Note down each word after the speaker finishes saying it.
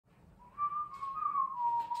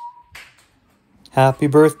Happy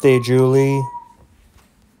birthday, Julie.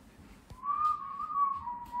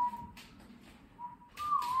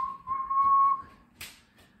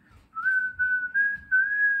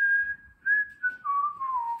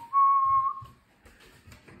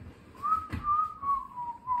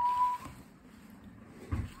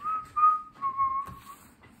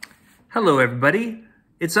 Hello everybody,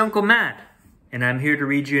 it's Uncle Matt, and I'm here to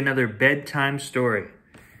read you another bedtime story.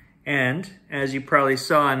 And, as you probably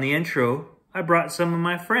saw in the intro, I brought some of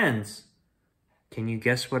my friends. Can you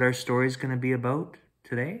guess what our story is going to be about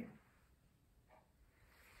today?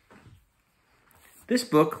 This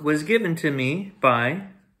book was given to me by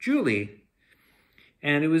Julie,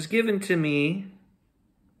 and it was given to me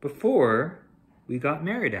before we got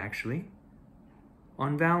married, actually,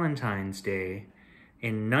 on Valentine's Day.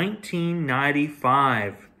 In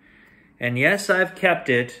 1995. And yes, I've kept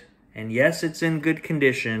it. And yes, it's in good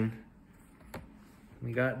condition.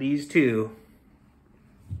 We got these two.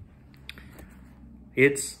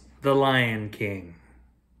 It's The Lion King.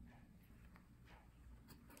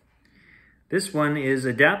 This one is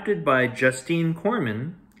adapted by Justine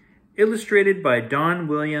Corman, illustrated by Don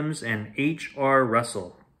Williams and H.R.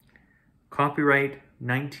 Russell. Copyright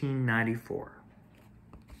 1994.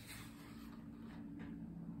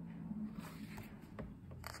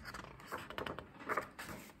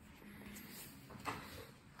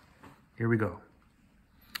 Here we go.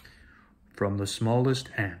 From the smallest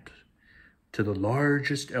ant to the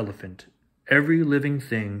largest elephant, every living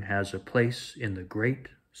thing has a place in the great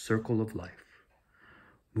circle of life.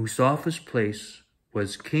 Mustafa's place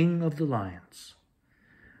was king of the lions.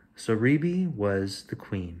 Saribi was the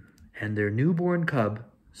queen, and their newborn cub,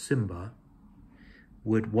 Simba,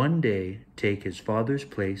 would one day take his father's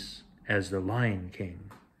place as the Lion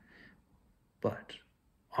King. But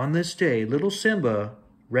on this day, little Simba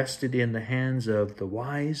rested in the hands of the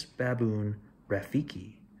wise baboon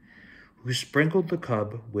Rafiki, who sprinkled the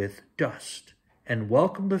cub with dust and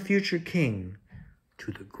welcomed the future king to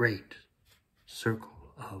the great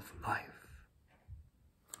circle of life.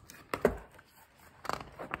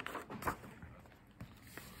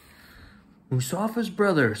 Mustafa's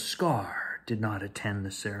brother Scar did not attend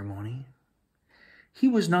the ceremony. He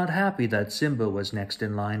was not happy that Simba was next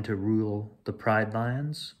in line to rule the Pride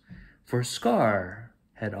Lions, for Scar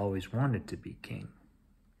had always wanted to be king.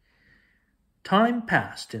 Time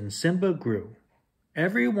passed and Simba grew.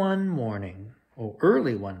 Early one morning,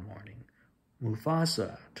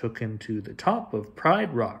 Mufasa took him to the top of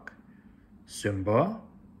Pride Rock. "Simba,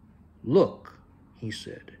 look," he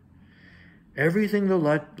said. "Everything the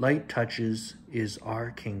light touches is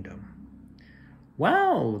our kingdom."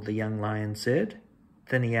 "Wow," the young lion said.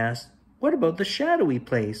 Then he asked, "What about the shadowy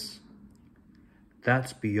place?"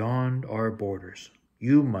 "That's beyond our borders.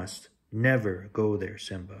 You must never go there,"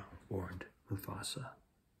 Simba warned Mufasa.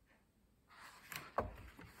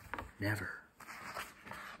 Never.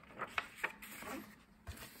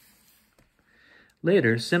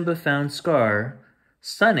 Later, Simba found Scar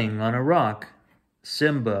sunning on a rock.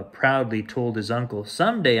 Simba proudly told his uncle,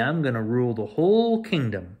 "Someday I'm going to rule the whole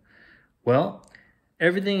kingdom." "Well,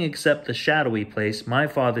 everything except the shadowy place, my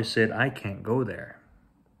father said I can't go there."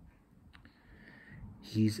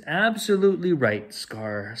 "He's absolutely right,"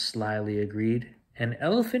 Scar slyly agreed. "An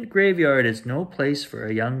elephant graveyard is no place for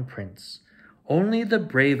a young prince. Only the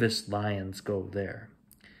bravest lions go there."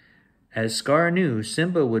 As Scar knew,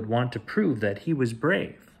 Simba would want to prove that he was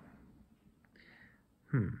brave.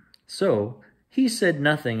 So he said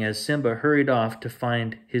nothing as Simba hurried off to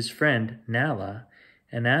find his friend Nala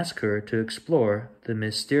and ask her to explore the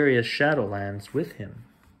mysterious Shadowlands with him.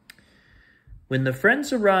 When the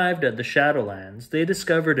friends arrived at the Shadowlands, they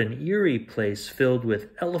discovered an eerie place filled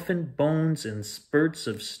with elephant bones and spurts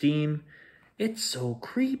of steam. "It's so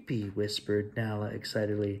creepy," whispered Nala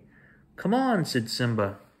excitedly. "Come on," said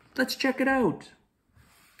Simba. "Let's check it out."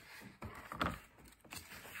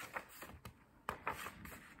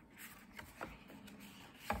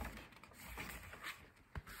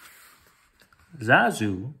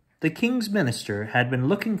 Zazu, the king's minister, had been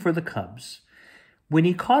looking for the cubs. When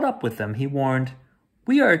he caught up with them, he warned,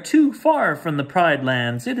 "We are too far from the Pride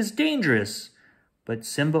Lands. It is dangerous." But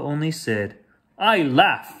Simba only said, "I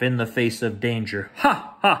laugh in the face of danger.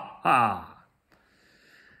 Ha, ha, ha."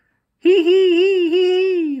 Hee, hee, hee,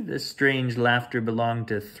 hee. The strange laughter belonged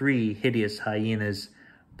to three hideous hyenas,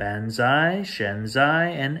 Banzai, Shenzai,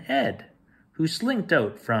 and Ed, who slinked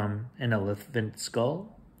out from an elephant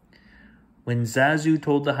skull. When Zazu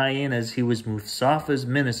told the hyenas he was Mustafa's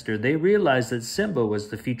minister, they realized that Simba was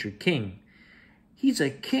the future king. "He's a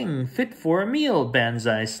king fit for a meal,"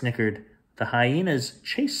 Banzai snickered. The hyenas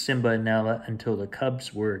chased Simba and Nala until the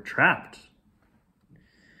cubs were trapped.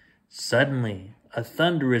 Suddenly, a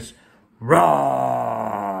thunderous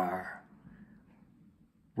roar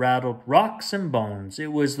rattled rocks and bones.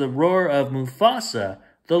 It was the roar of Mufasa,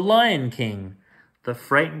 the Lion King. The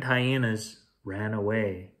frightened hyenas ran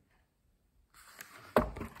away.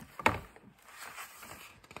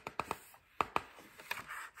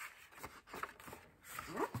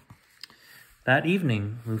 That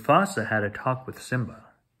evening, Mufasa had a talk with Simba.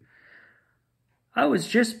 "I was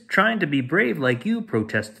just trying to be brave like you,"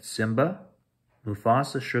 protested Simba.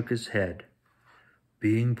 Mufasa shook his head.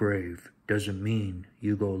 "Being brave doesn't mean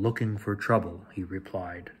you go looking for trouble," he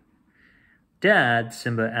replied. "Dad,"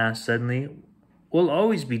 Simba asked suddenly, "we'll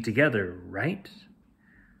always be together, right?"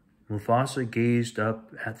 Mufasa gazed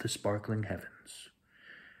up at the sparkling heavens.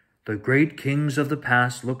 "The great kings of the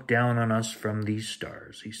past look down on us from these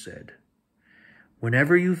stars," he said.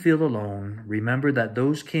 "Whenever you feel alone, remember that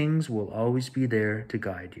those kings will always be there to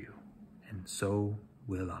guide you, and so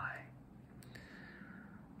will I."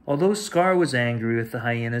 Although Scar was angry with the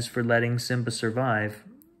hyenas for letting Simba survive,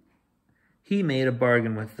 he made a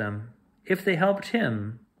bargain with them. If they helped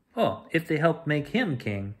make him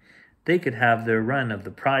king, they could have their run of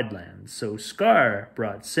the Pride Lands. So Scar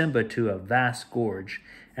brought Simba to a vast gorge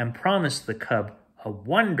and promised the cub a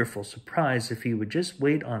wonderful surprise if he would just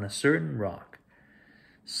wait on a certain rock.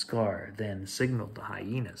 Scar then signaled the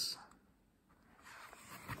hyenas.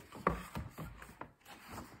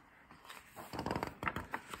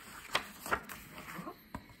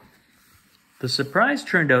 The surprise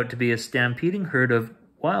turned out to be a stampeding herd of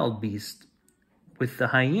wild beasts. With the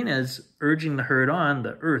hyenas urging the herd on,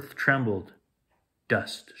 the earth trembled.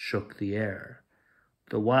 Dust shook the air.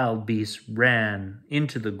 The wild beasts ran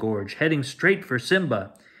into the gorge, heading straight for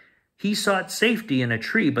Simba. He sought safety in a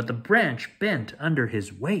tree, but the branch bent under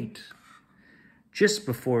his weight. Just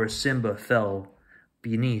before Simba fell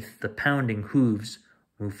beneath the pounding hooves,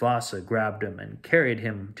 Mufasa grabbed him and carried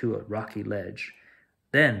him to a rocky ledge.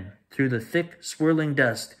 Then, through the thick, swirling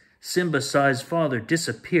dust, Simba saw his father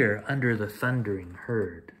disappear under the thundering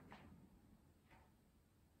herd.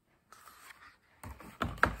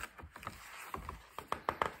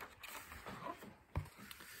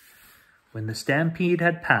 When the stampede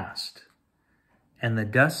had passed and the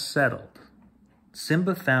dust settled,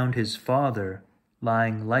 Simba found his father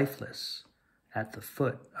lying lifeless at the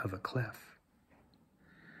foot of a cliff.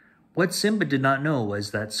 What Simba did not know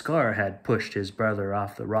was that Scar had pushed his brother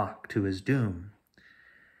off the rock to his doom.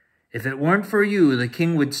 "If it weren't for you, the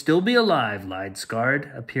king would still be alive," lied Scar,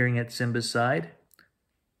 appearing at Simba's side.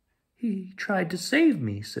 "He tried to save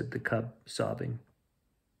me," said the cub, sobbing.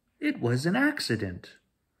 "It was an accident."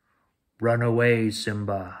 "Run away,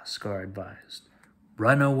 Simba," Scar advised.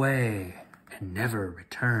 "Run away and never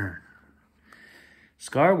return."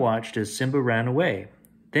 Scar watched as Simba ran away.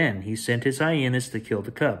 Then he sent his hyenas to kill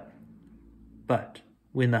the cub. But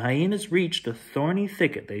when the hyenas reached a thorny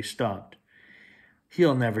thicket, they stopped.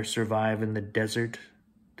 "He'll never survive in the desert,"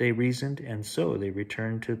 they reasoned, and so they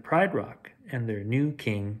returned to Pride Rock and their new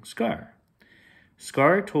king, Scar.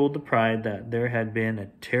 Scar told the Pride that there had been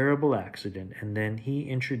a terrible accident, and then he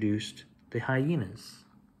introduced the hyenas.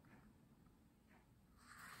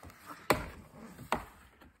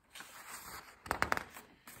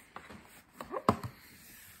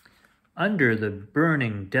 Under the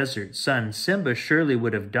burning desert sun, Simba surely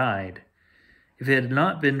would have died if it had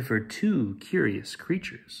not been for two curious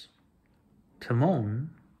creatures,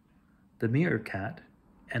 Timon, the meerkat,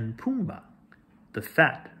 and Pumbaa, the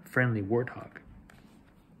fat, friendly warthog.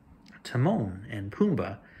 Timon and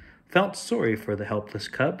Pumbaa felt sorry for the helpless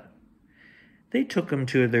cub. They took him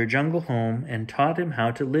to their jungle home and taught him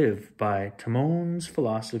how to live by Timon's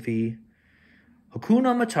philosophy,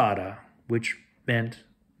 Hakuna Matata, which meant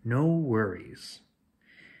no worries.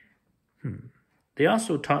 They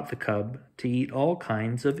also taught the cub to eat all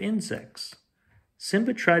kinds of insects.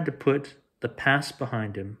 Simba tried to put the past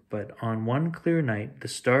behind him, but on one clear night, the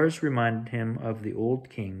stars reminded him of the old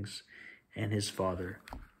kings and his father,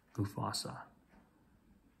 Mufasa.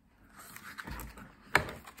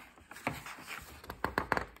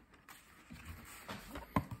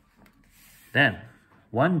 Then,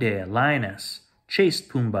 one day, a lioness chased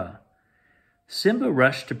Pumbaa. Simba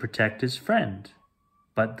rushed to protect his friend,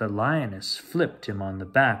 but the lioness flipped him on the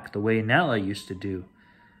back the way Nala used to do.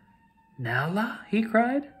 "Nala?" he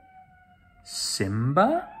cried.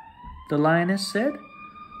 "Simba?" the lioness said.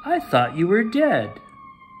 "I thought you were dead."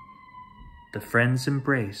 The friends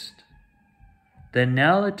embraced. Then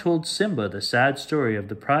Nala told Simba the sad story of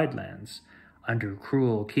the Pride Lands. Under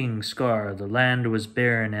cruel King Scar, the land was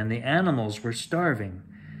barren and the animals were starving.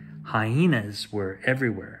 Hyenas were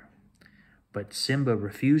everywhere. But Simba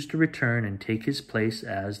refused to return and take his place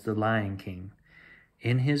as the Lion King.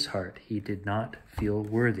 In his heart, he did not feel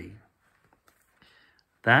worthy.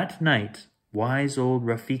 That night, wise old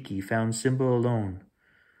Rafiki found Simba alone.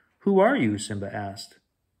 "Who are you?" Simba asked.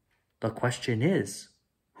 "The question is,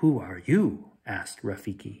 who are you?" asked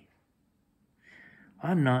Rafiki.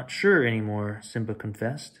 "I'm not sure anymore," Simba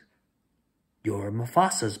confessed. "You're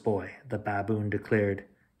Mufasa's boy," the baboon declared.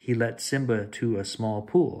 He led Simba to a small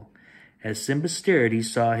pool. As Simba stared, he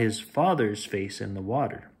saw his father's face in the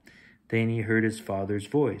water. Then he heard his father's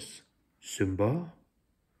voice. "Simba,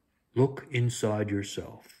 look inside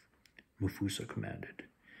yourself," Mufasa commanded.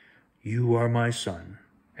 "You are my son,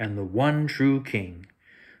 and the one true king.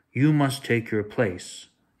 You must take your place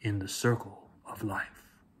in the circle of life."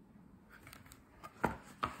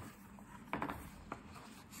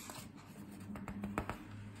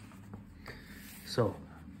 So,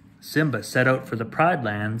 Simba set out for the Pride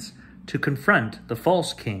Lands to confront the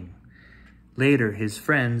false king. Later, his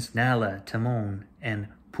friends Nala, Timon, and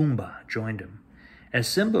Pumbaa joined him. As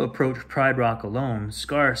Simba approached Pride Rock alone,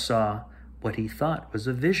 Scar saw what he thought was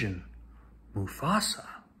a vision. Mufasa.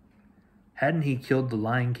 Hadn't he killed the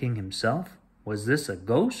Lion King himself? Was this a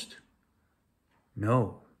ghost?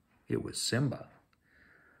 No, it was Simba.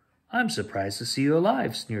 "I'm surprised to see you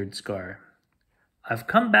alive," sneered Scar. "I've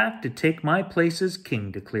come back to take my place as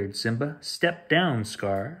king," declared Simba. "Step down,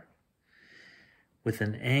 Scar." With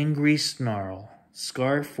an angry snarl,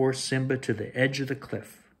 Scar forced Simba to the edge of the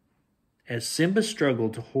cliff. As Simba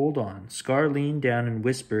struggled to hold on, Scar leaned down and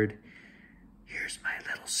whispered, "Here's my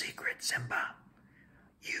little secret, Simba.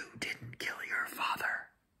 You didn't kill your father.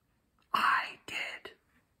 I did."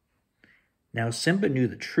 Now Simba knew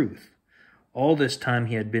the truth. All this time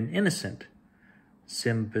he had been innocent.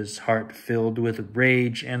 Simba's heart filled with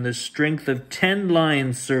rage, and the strength of 10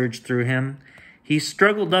 lions surged through him. He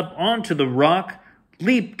struggled up onto the rock,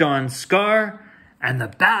 leaped on Scar, and the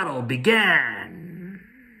battle began.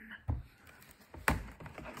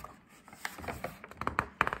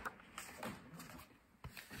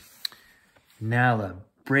 Nala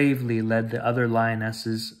bravely led the other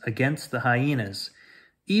lionesses against the hyenas.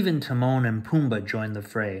 Even Timon and Pumbaa joined the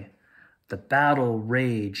fray. The battle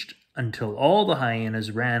raged until all the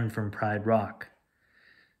hyenas ran from Pride Rock.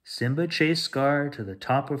 Simba chased Scar to the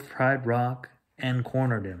top of Pride Rock and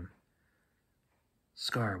cornered him.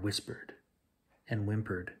 Scar whispered and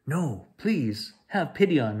whimpered, "No, please, have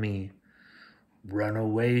pity on me." "Run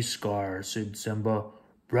away, Scar," said Simba.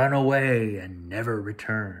 "Run away and never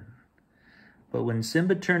return." But when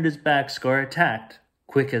Simba turned his back, Scar attacked.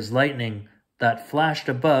 Quick as lightning that flashed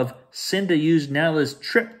above, Simba used Nala's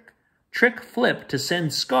trick flip to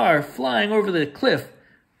send Scar flying over the cliff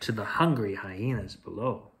to the hungry hyenas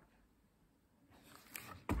below.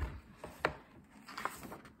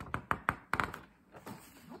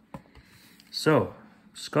 So,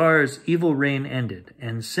 Scar's evil reign ended,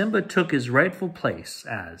 and Simba took his rightful place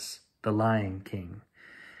as the Lion King.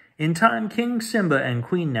 In time, King Simba and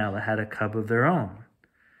Queen Nala had a cub of their own.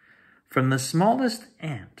 From the smallest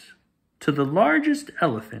ant to the largest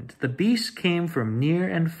elephant, the beasts came from near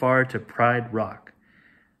and far to Pride Rock.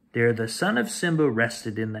 There the son of Simba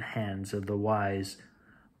rested in the hands of the wise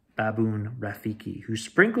baboon Rafiki, who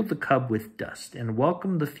sprinkled the cub with dust and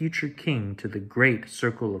welcomed the future king to the great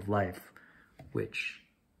circle of life, which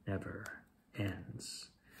never ends.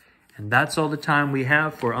 And that's all the time we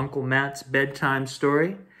have for Uncle Matt's bedtime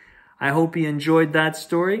story. I hope you enjoyed that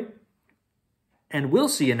story, and we'll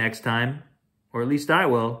see you next time, or at least I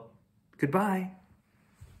will. Goodbye.